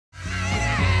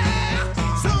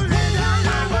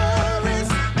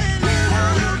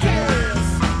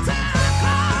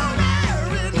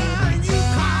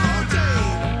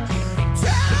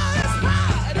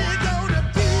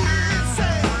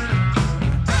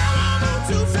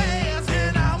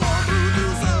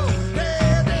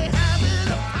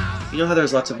know how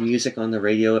there's lots of music on the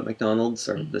radio at McDonald's,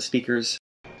 or the speakers?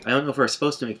 I don't know if we're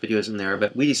supposed to make videos in there,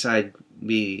 but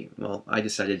I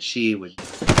decided she would.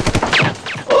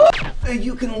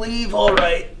 You can leave, all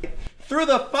right. Through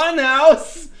the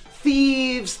funhouse!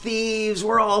 Thieves, thieves,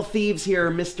 we're all thieves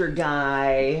here, Mr.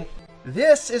 Guy.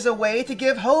 This is a way to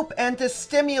give hope and to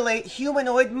stimulate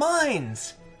humanoid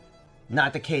minds.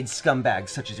 Not decayed scumbags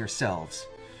such as yourselves.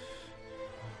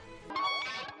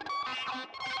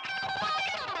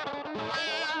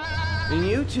 And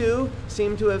you two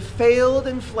seem to have failed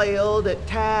and flailed at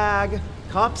tag,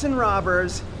 cops and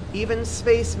robbers, even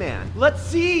spaceman. Let's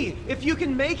see if you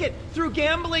can make it through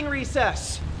gambling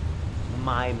recess.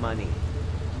 My money.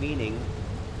 Meaning,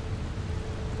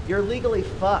 you're legally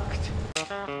fucked.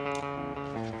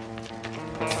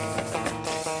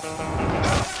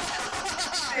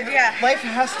 Yeah. Life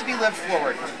has to be lived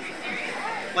forward.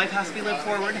 Life has to be lived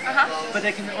forward, but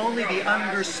it can only be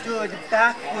understood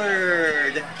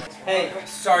backward. Hey,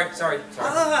 sorry.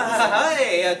 Ah, hi,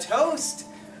 a toast.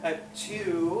 To...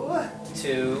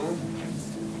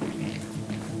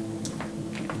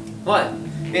 What?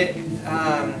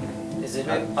 Is it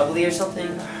ugly or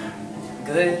something?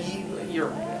 Good? You're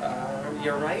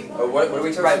right. What are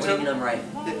we talking about? Right, what do you mean I'm right?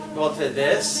 Well, to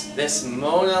this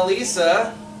Mona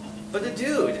Lisa, but a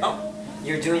dude. Oh,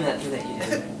 you're doing that thing that you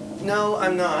did. No,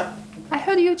 I'm not. I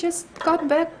heard you just got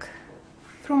back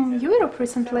from Europe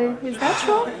recently. Is that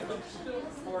true?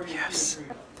 Yes.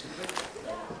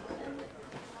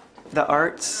 The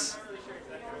arts.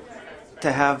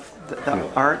 To have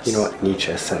the arts. You know what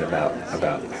Nietzsche said about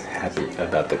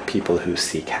the people who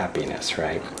seek happiness,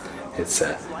 right? It's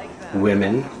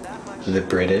women, the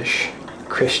British,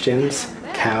 Christians,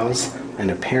 cows, and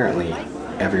apparently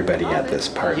everybody at this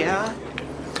party. Yeah.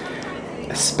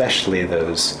 Especially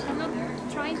those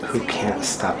who can't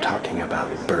stop talking about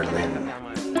Berlin.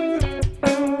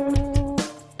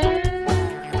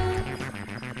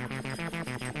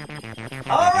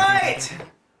 All right,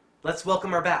 let's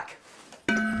welcome her back.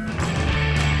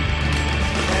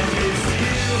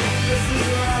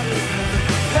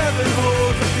 Heaven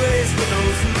holds a place for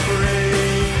those who pray.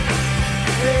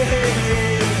 Hey, hey,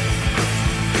 hey.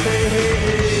 Hey, hey,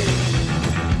 hey.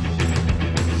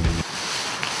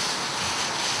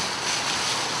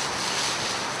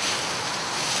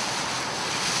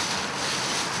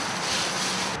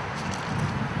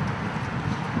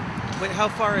 Wait, how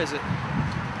far is it?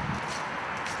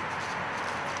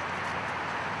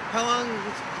 How long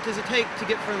does it take to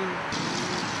get from...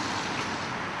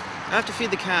 I have to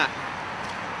feed the cat.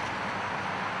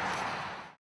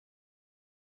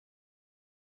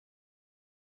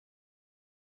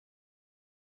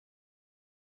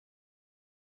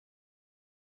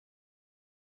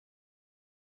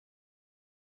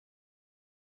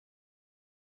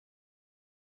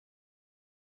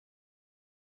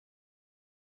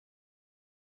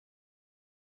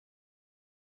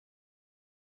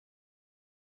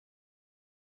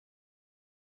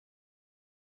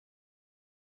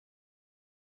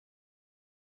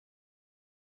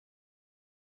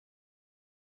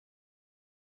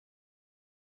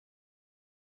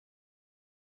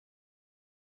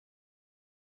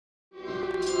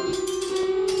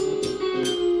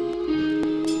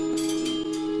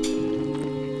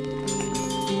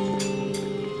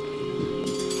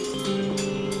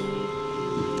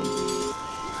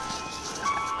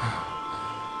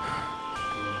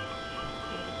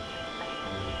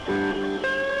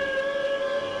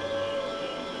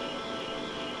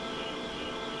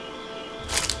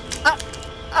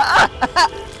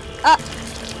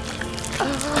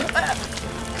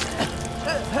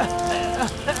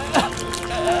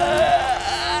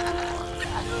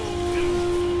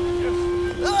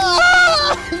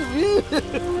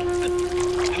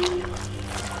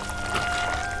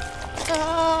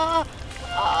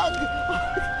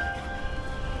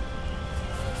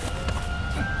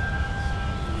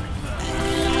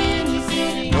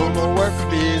 No more work for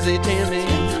busy Timmy.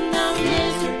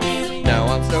 Now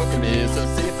I'm stuck in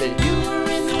Mississippi.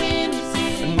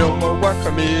 No more work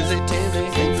for busy Timmy.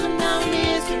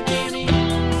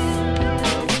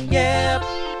 Yeah.